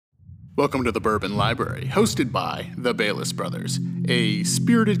Welcome to the Bourbon Library, hosted by the Bayless Brothers. A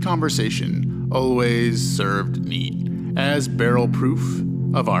spirited conversation, always served neat, as barrel proof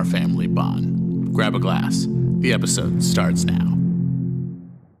of our family bond. Grab a glass. The episode starts now.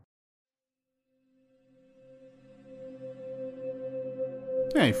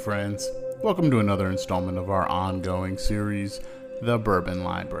 Hey friends, welcome to another installment of our ongoing series, The Bourbon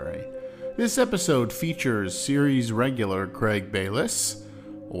Library. This episode features series regular Craig Bayless,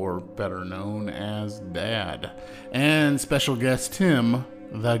 or better known as Dad, and special guest Tim,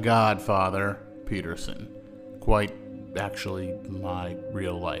 the Godfather, Peterson. Quite actually my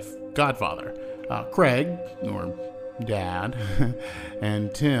real life godfather. Craig, or Dad,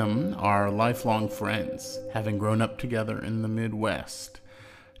 and Tim are lifelong friends, having grown up together in the Midwest.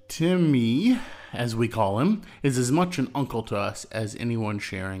 Timmy, as we call him, is as much an uncle to us as anyone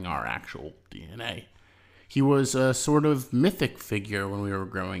sharing our actual DNA. He was a sort of mythic figure when we were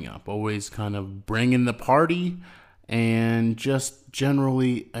growing up, always kind of bringing the party and just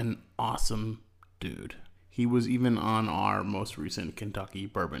generally an awesome dude. He was even on our most recent Kentucky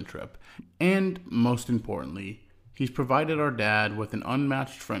bourbon trip. And most importantly, he's provided our dad with an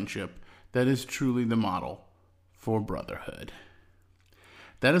unmatched friendship that is truly the model for brotherhood.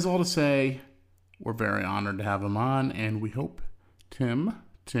 That is all to say, we're very honored to have him on, and we hope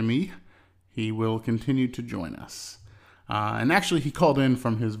Timmy, he will continue to join us. And actually, he called in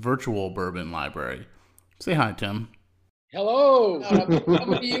from his virtual bourbon library. Say hi, Tim. Hello, I'm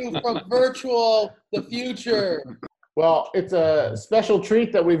coming to you from virtual, the future. Well, it's a special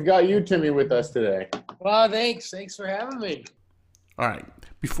treat that we've got you, Timmy, with us today. Well, thanks for having me. All right,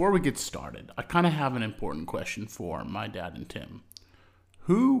 before we get started, I kind of have an important question for my dad and Tim.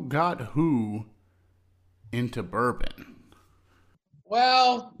 Who got who into bourbon?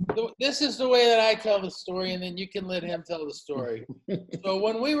 Well, this is the way that I tell the story, and then you can let him tell the story. So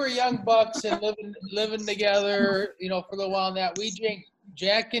when we were young bucks and living together, for a little while, and that we drank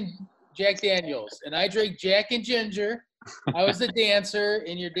Jack Daniels, and I drank Jack and Ginger. I was the dancer,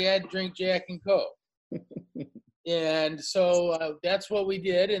 and your dad drank Jack and Coke. And so that's what we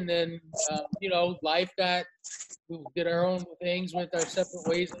did, and then life we did our own things, went our separate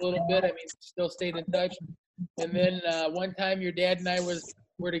ways a little bit. I mean, still stayed in touch. And then one time your dad and I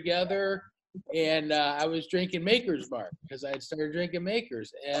were together, and I was drinking Maker's Mark because I had started drinking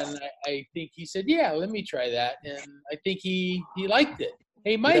Maker's. And I think he said, yeah, let me try that. And I think he liked it.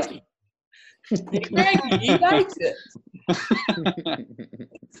 Hey, Mikey. Yeah. Hey, Mikey, he liked it.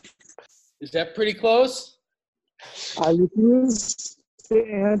 Is that pretty close? I refuse to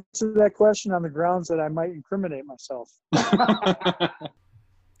answer that question on the grounds that I might incriminate myself.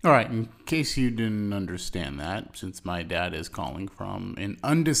 All right, in case you didn't understand that, since my dad is calling from an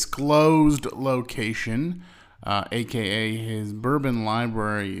undisclosed location, aka his bourbon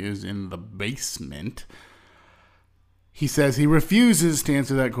library is in the basement, he says he refuses to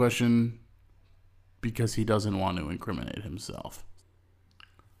answer that question because he doesn't want to incriminate himself.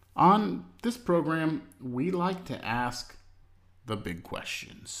 On this program, we like to ask the big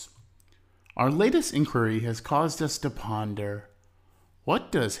questions. Our latest inquiry has caused us to ponder: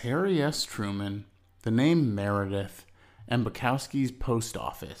 what does Harry S. Truman, the name Meredith, and Bukowski's post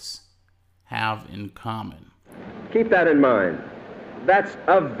office have in common? Keep that in mind. That's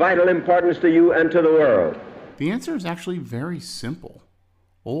of vital importance to you and to the world. The answer is actually very simple.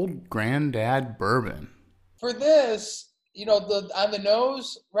 Old Granddad Bourbon. For this, on the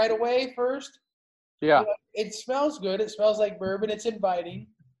nose right away first. Yeah. It smells good. It smells like bourbon. It's inviting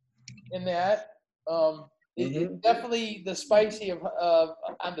in that. It definitely the spicy of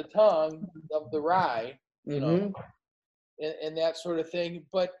on the tongue of the rye, and that sort of thing.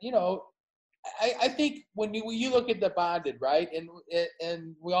 But I think when you look at the bonded, right,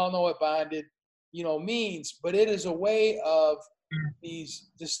 and we all know what bonded, means, but it is a way of these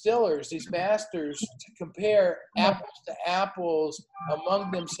distillers, these masters, to compare apples to apples among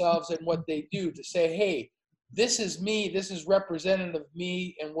themselves and what they do, to say, hey, this is me, this is representative of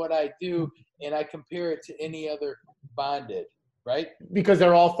me and what I do, and I compare it to any other bonded, right? Because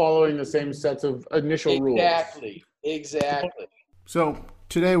they're all following the same sets of initial rules. Exactly. So,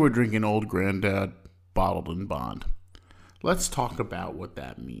 today we're drinking Old Granddad Bottled and Bond. Let's talk about what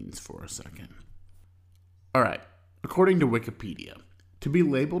that means for a second. All right. According to Wikipedia, to be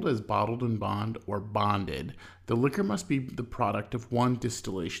labeled as bottled and bond or bonded, the liquor must be the product of one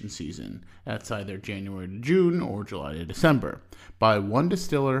distillation season, that's either January to June or July to December, by one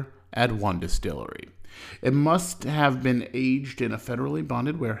distiller at one distillery. It must have been aged in a federally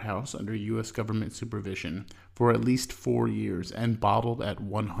bonded warehouse under U.S. government supervision for at least 4 years and bottled at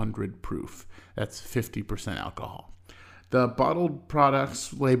 100 proof, that's 50% alcohol. The bottled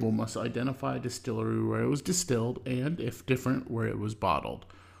products label must identify a distillery where it was distilled and, if different, where it was bottled.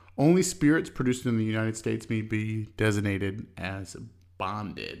 Only spirits produced in the United States may be designated as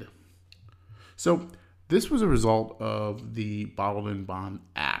bonded. So, this was a result of the Bottled and Bond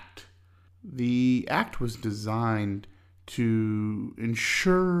Act. The act was designed to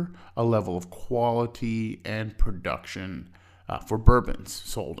ensure a level of quality and production for bourbons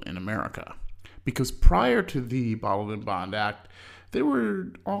sold in America. Because prior to the Bottled and Bond Act, there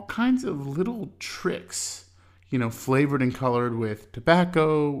were all kinds of little tricks, flavored and colored with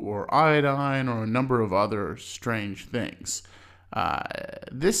tobacco or iodine or a number of other strange things.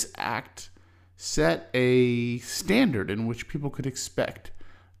 This act set a standard in which people could expect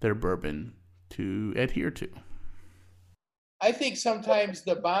their bourbon to adhere to. I think sometimes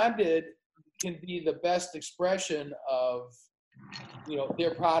the bonded can be the best expression of,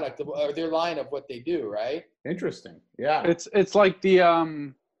 their product or their line of what they do, right? Interesting. Yeah. It's like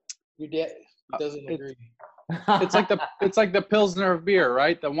the Your dad doesn't agree. it's like the Pilsner of beer,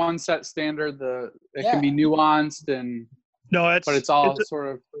 right? The one set standard. It can be nuanced but it's all sort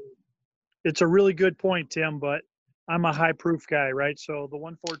of. It's a really good point, Tim. But I'm a high proof guy, right? So the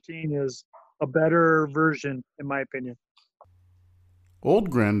 114 is a better version, in my opinion.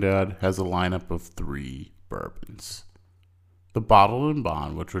 Old Grandad has a lineup of 3 bourbons. The Bottled and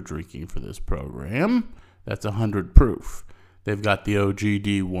Bond, which we're drinking for this program, that's 100 proof. They've got the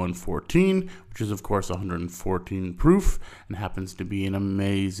OGD 114, which is, of course, 114 proof and happens to be an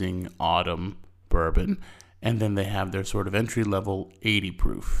amazing autumn bourbon. And then they have their sort of entry-level 80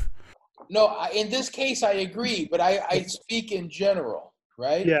 proof. No, in this case, I agree, but I speak in general,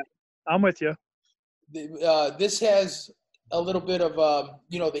 right? Yeah, I'm with you. This has a little bit of,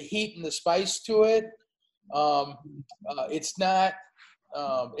 the heat and the spice to it. It's not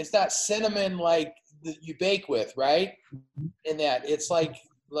cinnamon like you bake with, right? In that it's like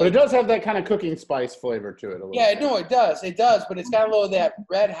but it does have that kind of cooking spice flavor to it a little bit. No, it does, but it's got a little of that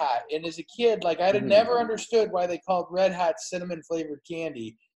red hot. And as a kid, I'd have never understood why they called red hot cinnamon flavored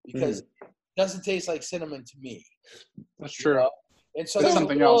candy, because it doesn't taste like cinnamon to me. That's true. And so there's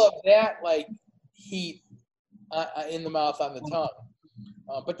something a little else of that heat in the mouth, on the tongue.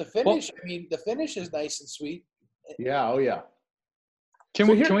 But the finish, the finish is nice and sweet. Yeah, oh yeah. Can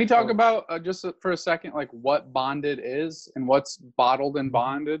we talk about just for a second, what bonded is and what's bottled and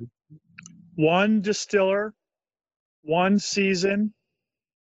bonded? One distiller, one season,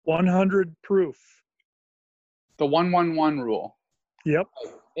 100 proof. The 111 rule. Yep.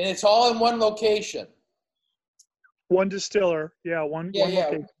 And it's all in one location. One distiller. Yeah, one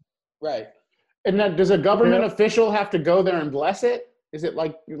location. Right. And then does a government official have to go there and bless it? Is it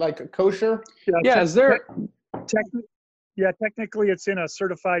like a kosher? Yeah, is there... Technically it's in a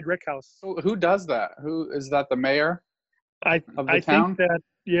certified rick house. So who does that? Who is that? The mayor of the town? I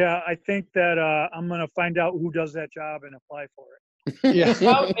think that I'm going to find out who does that job and apply for it. Yeah.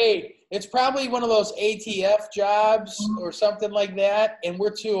 It's probably one of those ATF jobs or something like that, and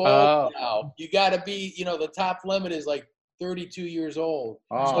we're too old now. You got to be, the top limit is 32 years old.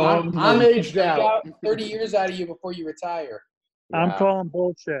 So I'm aged out. 30 years out of you before you retire. Yeah. I'm calling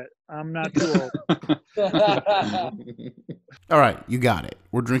bullshit. I'm not too old. All right, you got it.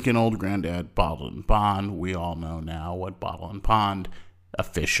 We're drinking Old Grandad Bottled and Bond. We all know now what Bottled and Bond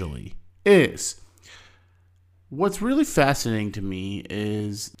officially is. What's really fascinating to me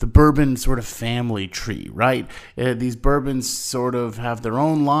is the bourbon sort of family tree, right? These bourbons sort of have their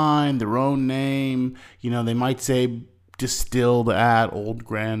own line, their own name. They might say distilled at Old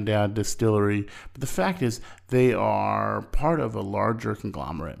Grandad Distillery. But the fact is, they are part of a larger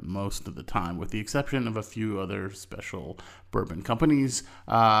conglomerate most of the time, with the exception of a few other special bourbon companies,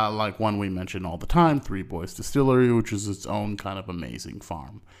 like one we mention all the time, Three Boys Distillery, which is its own kind of amazing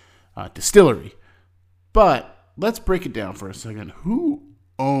farm distillery. But let's break it down for a second. Who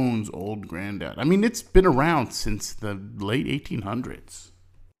owns Old Grandad? I mean, it's been around since the late 1800s.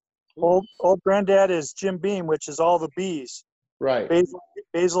 Old Grandad is Jim Beam, which is all the B's. Right.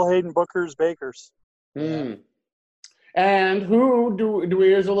 Basil Hayden Booker's Bakers. Mm. And who do we?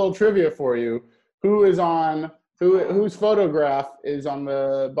 Here's a little trivia for you. Whose photograph is on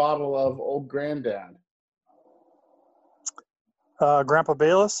the bottle of Old Grandad? Grandpa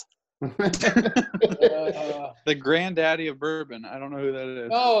Bayless. The granddaddy of bourbon. I don't know who that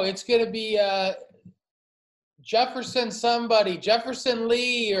is. Oh, it's going to be Jefferson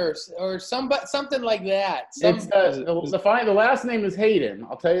Lee or somebody, something like that. The last name is Hayden.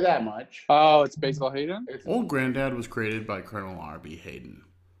 I'll tell you that much. Oh, it's Basil Hayden? Old Grandad was created by Colonel R.B. Hayden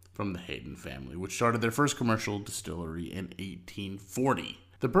from the Hayden family, which started their first commercial distillery in 1840.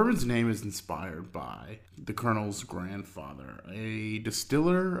 The bourbon's name is inspired by the Colonel's grandfather, a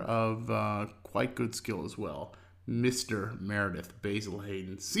distiller of quite good skill as well, Mr. Meredith Basil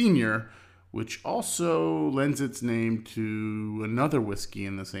Hayden Sr., which also lends its name to another whiskey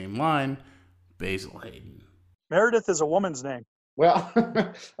in the same line, Basil Hayden. Meredith is a woman's name. Well,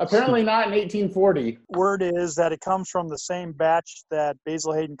 apparently not in 1840. Word is that it comes from the same batch that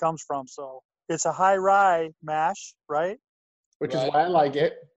Basil Hayden comes from, so it's a high rye mash, right? Which is why I like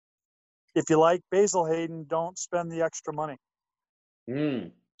it. If you like Basil Hayden, don't spend the extra money.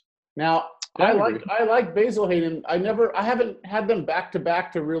 Now, I like Basil Hayden. I haven't had them back to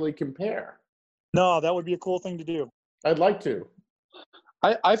back to really compare. No, that would be a cool thing to do. I'd like to.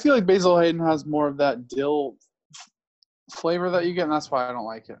 I feel like Basil Hayden has more of that dill flavor that you get, and that's why I don't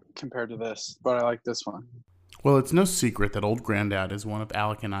like it compared to this. But I like this one. Well, it's no secret that Old Grandad is one of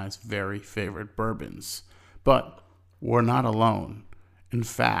Alec and I's very favorite bourbons. But we're not alone. In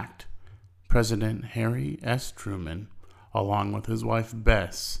fact, President Harry S. Truman, along with his wife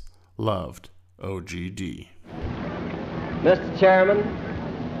Bess, loved OGD. Mr. Chairman,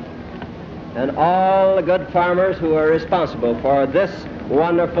 and all the good farmers who are responsible for this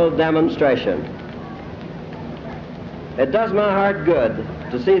wonderful demonstration, it does my heart good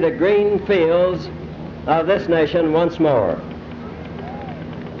to see the green fields of this nation once more.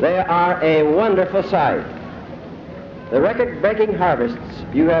 They are a wonderful sight. The record-breaking harvests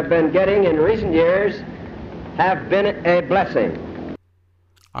you have been getting in recent years have been a blessing.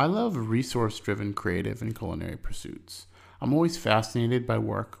 I love resource-driven creative and culinary pursuits. I'm always fascinated by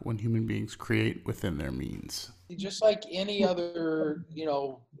work when human beings create within their means. Just like any other,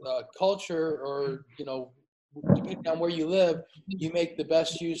 culture or, depending on where you live, you make the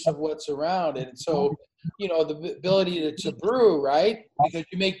best use of what's around. And so, the ability to brew, right? Because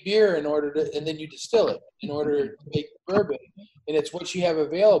you make beer and then you distill it in order to make bourbon. And it's what you have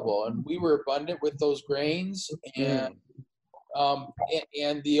available. And we were abundant with those grains and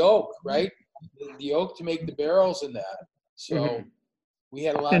the oak, right? The oak to make the barrels in that. So we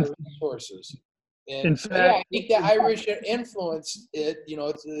had a lot of resources. And I think the Irish influence,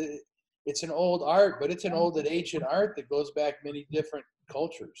 it's an old art, but it's an old and ancient art that goes back many different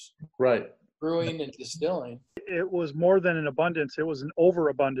cultures. Right. Brewing and distilling. It was more than an abundance. It was an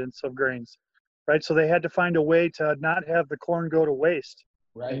overabundance of grains, right? So they had to find a way to not have the corn go to waste.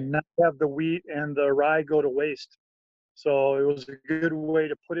 Right. And not have the wheat and the rye go to waste. So it was a good way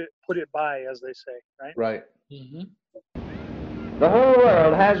to put it by, as they say, right? Right. Mm-hmm. The whole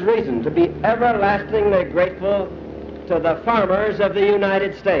world has reason to be everlastingly grateful to the farmers of the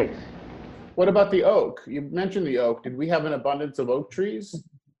United States. What about the oak? You mentioned the oak. Did we have an abundance of oak trees?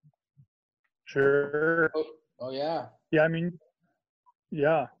 Sure. Oh yeah. Yeah,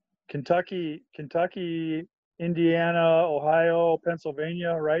 yeah. Kentucky, Indiana, Ohio,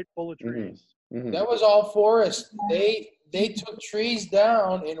 Pennsylvania, right? Full of trees. Mm-hmm. That was all forest. They took trees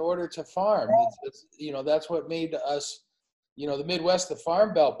down in order to farm. It's that's what made us, the Midwest, the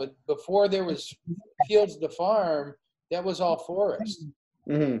farm belt. But before there was fields to farm, that was all forest.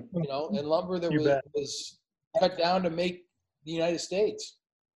 Mm-hmm. And lumber that was cut down to make the United States.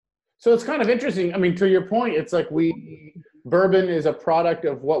 So it's kind of interesting. I mean, to your point, it's like bourbon is a product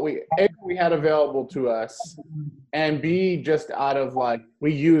of what we had available to us, and B, just out of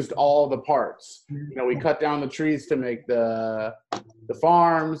we used all the parts. We cut down the trees to make the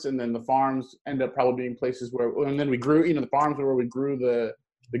farms, and then the farms end up probably being places and then we grew, the farms were where we grew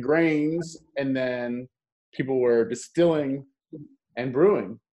the grains, and then people were distilling and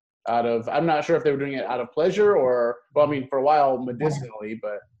brewing out of, I'm not sure if they were doing it out of pleasure or, for a while medicinally,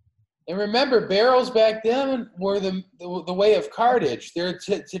 but. And remember, barrels back then were the way of cartage. They're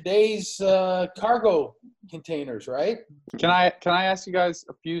today's cargo containers, right? Can I ask you guys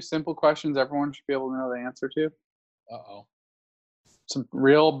a few simple questions everyone should be able to know the answer to? Uh-oh. Some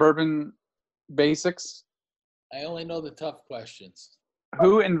real bourbon basics. I only know the tough questions.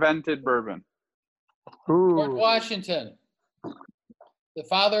 Who invented bourbon? George Washington, the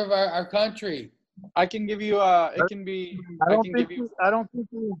father of our country. I can give you I don't think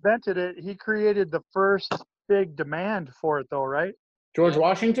he invented it. He created the first big demand for it, though, right? George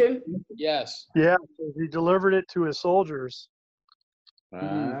Washington? Yes. Yeah, he delivered it to his soldiers.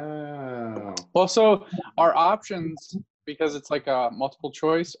 Oh. Well, so our options, because it's like a multiple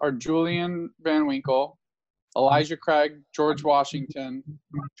choice, are Julian Van Winkle, Elijah Craig, George Washington,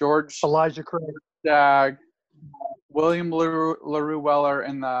 Elijah Craig, Stagg, William LaRue Weller,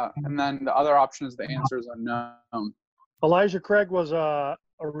 and then the other option is the answer is unknown. Elijah Craig was a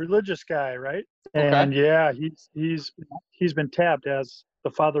religious guy, right? Okay. And yeah, he's been tabbed as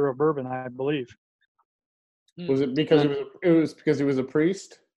the father of bourbon, I believe. Was it because it was because he was a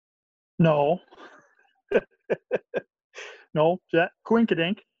priest? No. No, that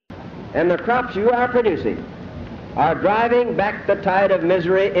quinkadink. And the crops you are producing are driving back the tide of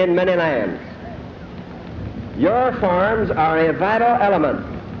misery in many lands. Your farms are a vital element.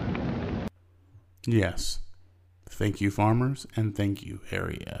 Yes. Thank you, farmers, and thank you,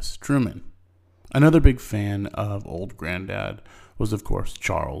 Harry S. Truman. Another big fan of Old Granddad was, of course,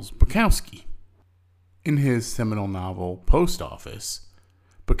 Charles Bukowski. In his seminal novel, Post Office,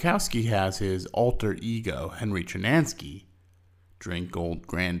 Bukowski has his alter ego, Henry Chinansky, drink Old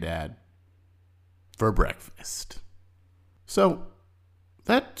Granddad for breakfast. So,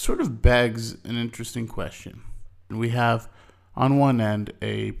 that sort of begs an interesting question. We have, on one end,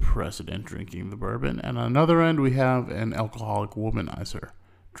 a president drinking the bourbon, and on another end, we have an alcoholic womanizer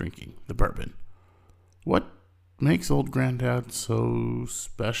drinking the bourbon. What makes Old Granddad so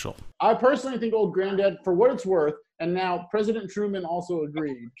special? I personally think Old Granddad, for what it's worth, and now President Truman also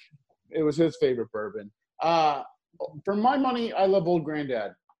agreed, it was his favorite bourbon. For my money, I love Old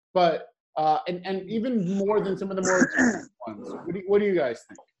Granddad, but and even more than some of the more expensive ones. What do you guys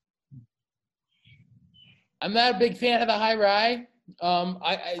think? I'm not a big fan of the high rye.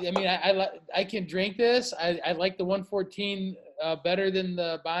 I can drink this. I like the 114 better than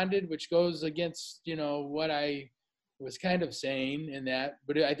the bonded, which goes against what I was kind of saying in that.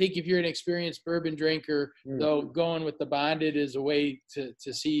 But I think if you're an experienced bourbon drinker, though, going with the bonded is a way to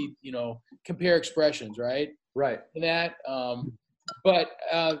see compare expressions, right? Right. And that. But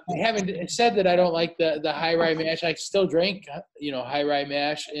having said that, I don't like the high rye mash. I still drink high rye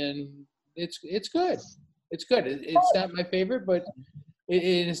mash, and it's good. It's good. It's not my favorite, but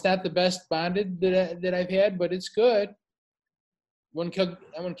it's not the best bonded that I've had, but it's good. I'm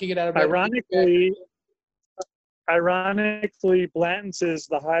gonna kick it out of bed. Ironically, Blanton's is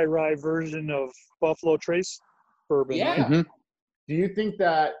the high rye version of Buffalo Trace bourbon. Yeah. Right? Mm-hmm. Do you think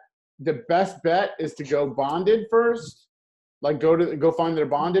that the best bet is to go bonded first? Like go find their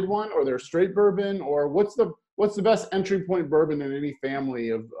bonded one or their straight bourbon, or what's the best entry point bourbon in any family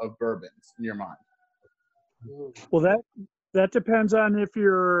of bourbons in your mind? Well, that depends on if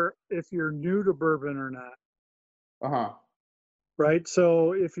you're new to bourbon or not. Right.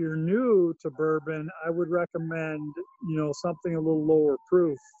 So if you're new to bourbon, I would recommend something a little lower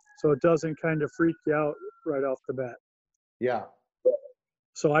proof, so it doesn't kind of freak you out right off the bat. Yeah.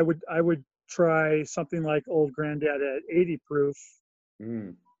 So I would try something like Old Granddad at 80 proof,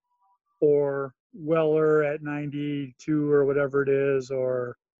 or Weller at 92 or whatever it is,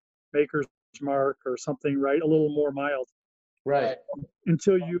 or Maker's Mark or something, right? A little more mild. Right.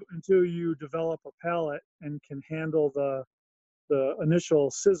 Until you develop a palate and can handle the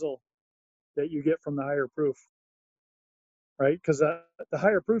initial sizzle that you get from the higher proof, right? Because the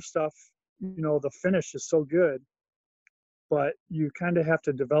higher proof stuff, the finish is so good, but you kind of have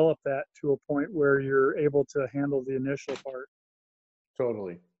to develop that to a point where you're able to handle the initial part.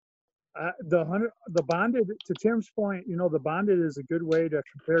 Totally. The bonded, to Tim's point, the bonded is a good way to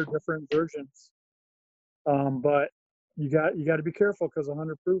compare different versions. But you got to be careful, because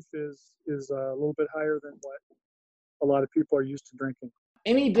 100 proof is a little bit higher than what a lot of people are used to drinking.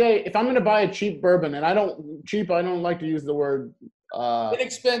 Any day, if I'm going to buy a cheap bourbon, and I don't like to use the word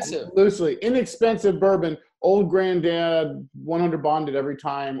inexpensive. Loosely, inexpensive bourbon, Old Granddad 100 bonded every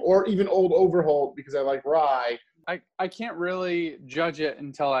time, or even Old Overholt, because I like rye. I can't really judge it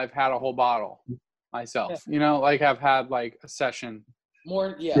until I've had a whole bottle myself. Like I've had like a session.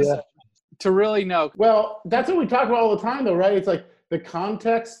 More, yes. Yeah. To really know. Well, that's what we talk about all the time, though, right? It's like the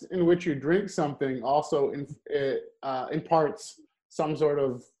context in which you drink something also imparts some sort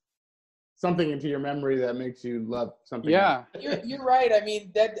of something into your memory that makes you love something. Yeah. You're right. I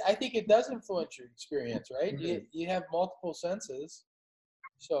mean, I think it does influence your experience, right? Mm-hmm. You have multiple senses.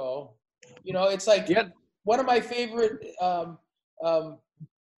 So, it's like one of my favorite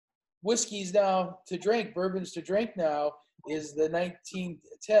whiskeys now to drink, bourbons to drink now, is the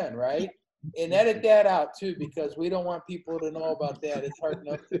 1910, right? And edit that out too, because we don't want people to know about that. It's hard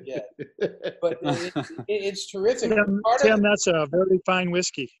enough to get, but it's terrific. Tim, that's a very fine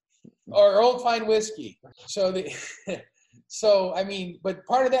whiskey. Or old fine whiskey. So but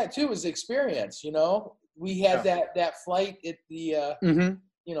part of that too is experience. We had that flight at the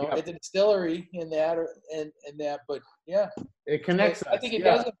at the distillery and that, but yeah, it connects. I think it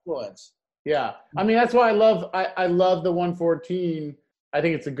does influence. Yeah, I mean that's why I love the 114. I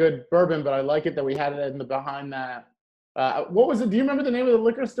think it's a good bourbon, but I like it that we had it behind that. What was it? Do you remember the name of the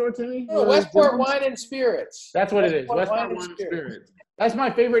liquor store, Timmy? Oh, Westport Wine and Spirits. That's what it is. Westport Wine and Spirits. That's my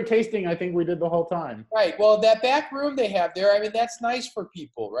favorite tasting I think we did the whole time. Right. Well, that back room they have there, I mean, that's nice for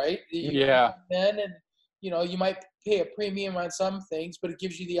people, right? Yeah. Men you might pay a premium on some things, but it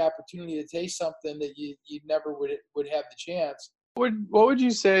gives you the opportunity to taste something that you never would have the chance. What would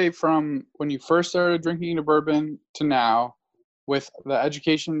you say from when you first started drinking a bourbon to now, with the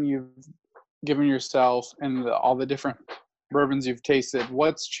education you've given yourself and all the different bourbons you've tasted,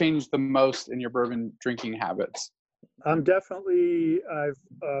 what's changed the most in your bourbon drinking habits? I've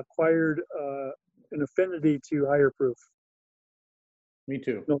acquired an affinity to higher proof. Me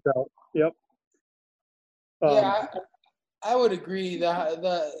too. No doubt. Yep. Yeah, I would agree. Doing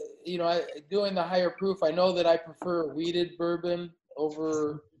the higher proof, I know that I prefer a wheated bourbon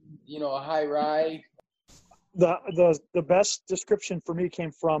over, a high rye. The best description for me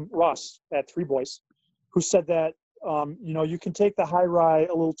came from Ross at Three Boys, who said that you can take the high rye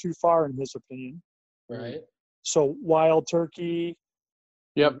a little too far, in his opinion. Right. So Wild Turkey,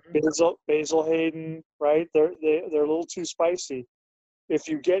 yep, Basil Hayden, right? They're a little too spicy. If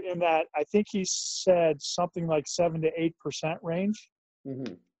you get in that, I think he said something like 7 to 8% range.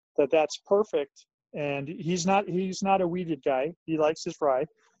 Mm-hmm. That's perfect. And he's not a wheated guy. He likes his rye,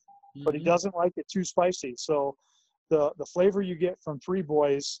 but he doesn't like it too spicy. So the flavor you get from Three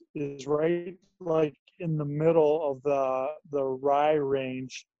Boys is right like in the middle of the rye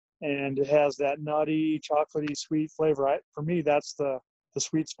range, and it has that nutty, chocolatey, sweet flavor. For me, that's the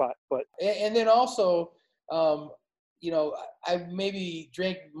sweet spot. But and then also, I maybe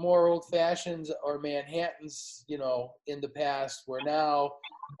drank more old fashions or Manhattans, in the past, where now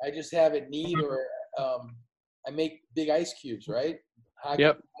I just have it neat, or I make big ice cubes, right? Hockey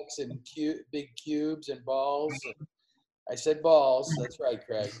pucks and big cubes and balls. I said balls. That's right,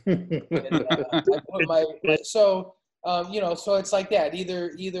 Craig. And, I put so it's like that.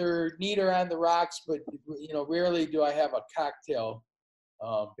 Either neat or on the rocks, but rarely do I have a cocktail.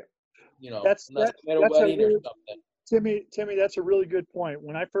 That's at a wedding or something. Timmy, that's a really good point.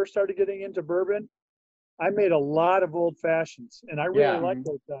 When I first started getting into bourbon, I made a lot of old fashions, and I really like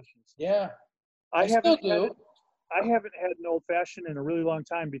old fashions. Yeah, I haven't had an old fashioned in a really long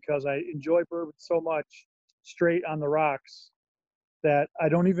time because I enjoy bourbon so much straight on the rocks that I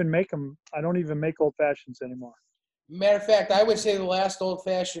don't even make them. I don't even make old fashions anymore. Matter of fact, I would say the last old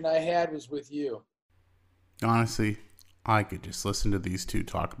fashioned I had was with you. Honestly, I could just listen to these two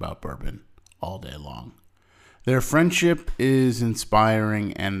talk about bourbon all day long. Their friendship is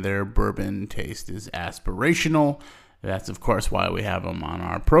inspiring, and their bourbon taste is aspirational. That's, of course, why we have them on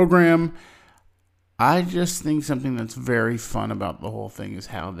our program. I just think something that's very fun about the whole thing is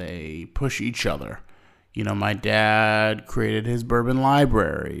how they push each other. My dad created his bourbon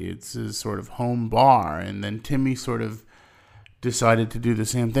library. It's his sort of home bar. And then Timmy sort of decided to do the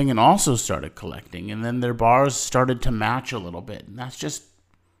same thing and also started collecting. And then their bars started to match a little bit. And that's just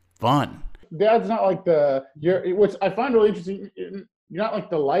fun. Dad's not like which I find really interesting. You're not like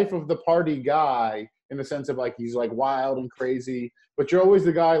the life of the party guy in the sense of like he's like wild and crazy, but you're always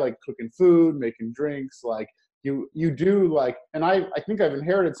the guy like cooking food, making drinks. Like you do like, and I think I've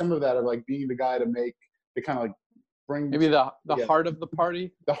inherited some of that of like being the guy to kind of like bring maybe the heart of the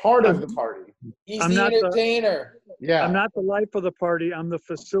party. The heart of the party. He's the entertainer. Yeah. I'm not the life of the party. I'm the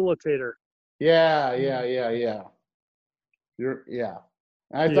facilitator. Yeah.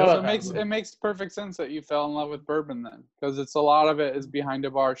 I thought it makes perfect sense that you fell in love with bourbon then, because it's a lot of it is behind a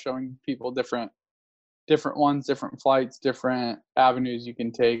bar showing people different ones, different flights, different avenues you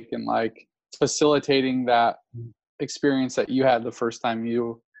can take, and like facilitating that experience that you had the first time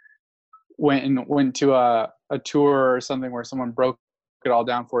you went to a tour or something where someone broke it all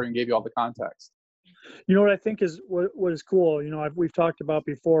down for you and gave you all the context. What I think is what is cool. We've talked about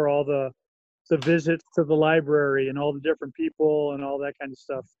before all the visits to the library and all the different people and all that kind of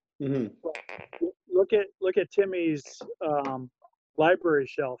stuff. Mm-hmm. Look at Timmy's library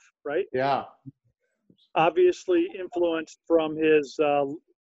shelf, right? Yeah. Obviously influenced from his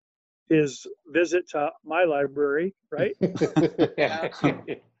visit to my library, right? Yeah.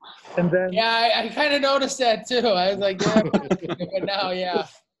 And then I kind of noticed that too. I was like, yeah, but now, yeah.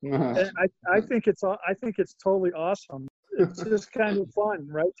 And I think it's totally awesome. It's just kind of fun,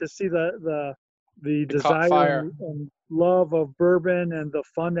 right? To see the desire and love of bourbon and the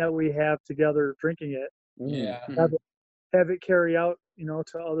fun that we have together drinking it. Yeah. Have it carry out,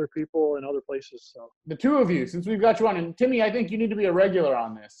 to other people and other places. So the two of you, since we've got you on, and Timmy, I think you need to be a regular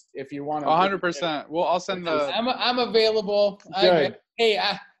on this if you want to. 100%. Well, I'll send the. I'm available.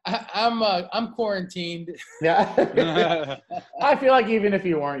 I'm quarantined. Yeah. I feel like even if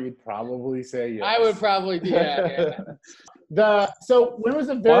you weren't, you'd probably say yes. I would probably do that. Yeah. So when was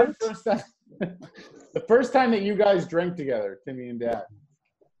the very first time? The first time that you guys drank together, Timmy and Dad.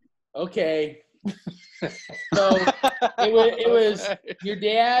 Okay. So it was your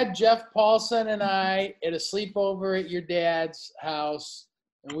dad, Jeff Paulson, and I at a sleepover at your dad's house,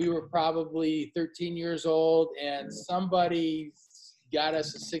 and we were probably 13 years old, and somebody got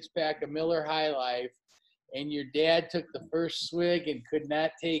us a six-pack of Miller High Life, and your dad took the first swig and could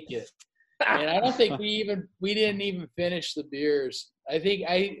not take it. And I don't think we didn't even finish the beers. I think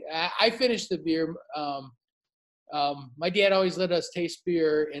I finished the beer. My dad always let us taste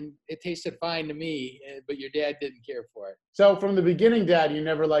beer, and it tasted fine to me, but your dad didn't care for it. So from the beginning, Dad, you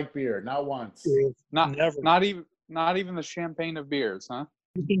never liked beer, not once. Never. Not even the champagne of beers, huh?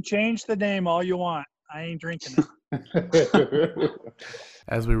 You can change the name all you want. I ain't drinking it.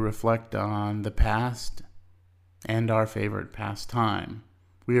 As we reflect on the past and our favorite pastime,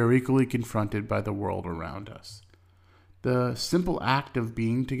 we are equally confronted by the world around us. The simple act of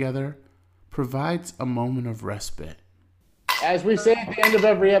being together provides a moment of respite. As we say at the end of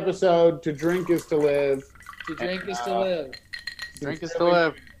every episode, to drink is to live. To drink is to live. Drink is to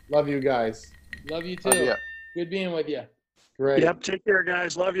live. Love you guys. Love you too. Love ya. Good being with you. Great. Yep. Take care,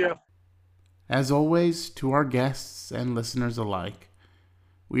 guys. Love you. As always, to our guests and listeners alike,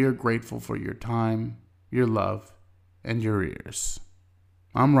 we are grateful for your time, your love, and your ears.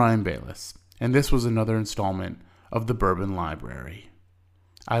 I'm Ryan Bayless, and this was another installment of the Bourbon Library.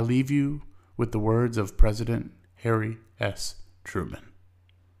 I leave you with the words of President Harry S. Truman.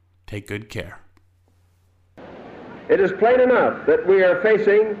 Take good care. It is plain enough that we are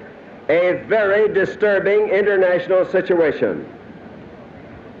facing a very disturbing international situation.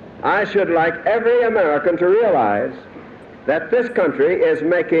 I should like every American to realize that this country is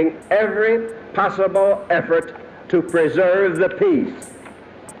making every possible effort to preserve the peace.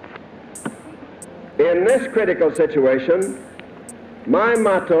 In this critical situation, my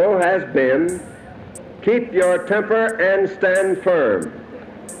motto has been, keep your temper and stand firm.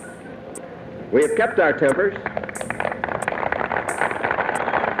 We have kept our tempers.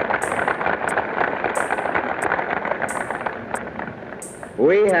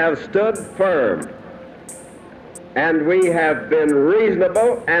 We have stood firm, and we have been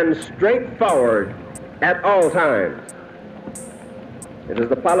reasonable and straightforward at all times. It is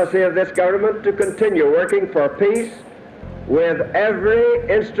the policy of this government to continue working for peace with every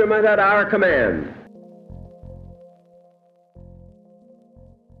instrument at our command.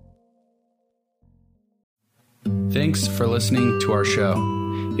 Thanks for listening to our show.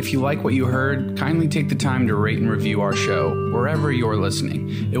 If you like what you heard, kindly take the time to rate and review our show wherever you're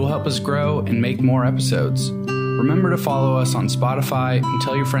listening. It will help us grow and make more episodes. Remember to follow us on Spotify and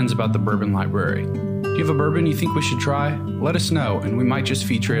tell your friends about the Bourbon Library. Do you have a bourbon you think we should try? Let us know, and we might just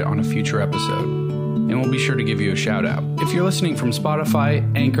feature it on a future episode. And we'll be sure to give you a shout out. If you're listening from Spotify,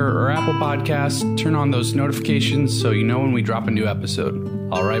 Anchor, or Apple Podcasts, turn on those notifications so you know when we drop a new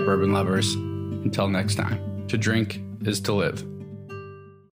episode. All right, bourbon lovers, until next time, to drink is to live.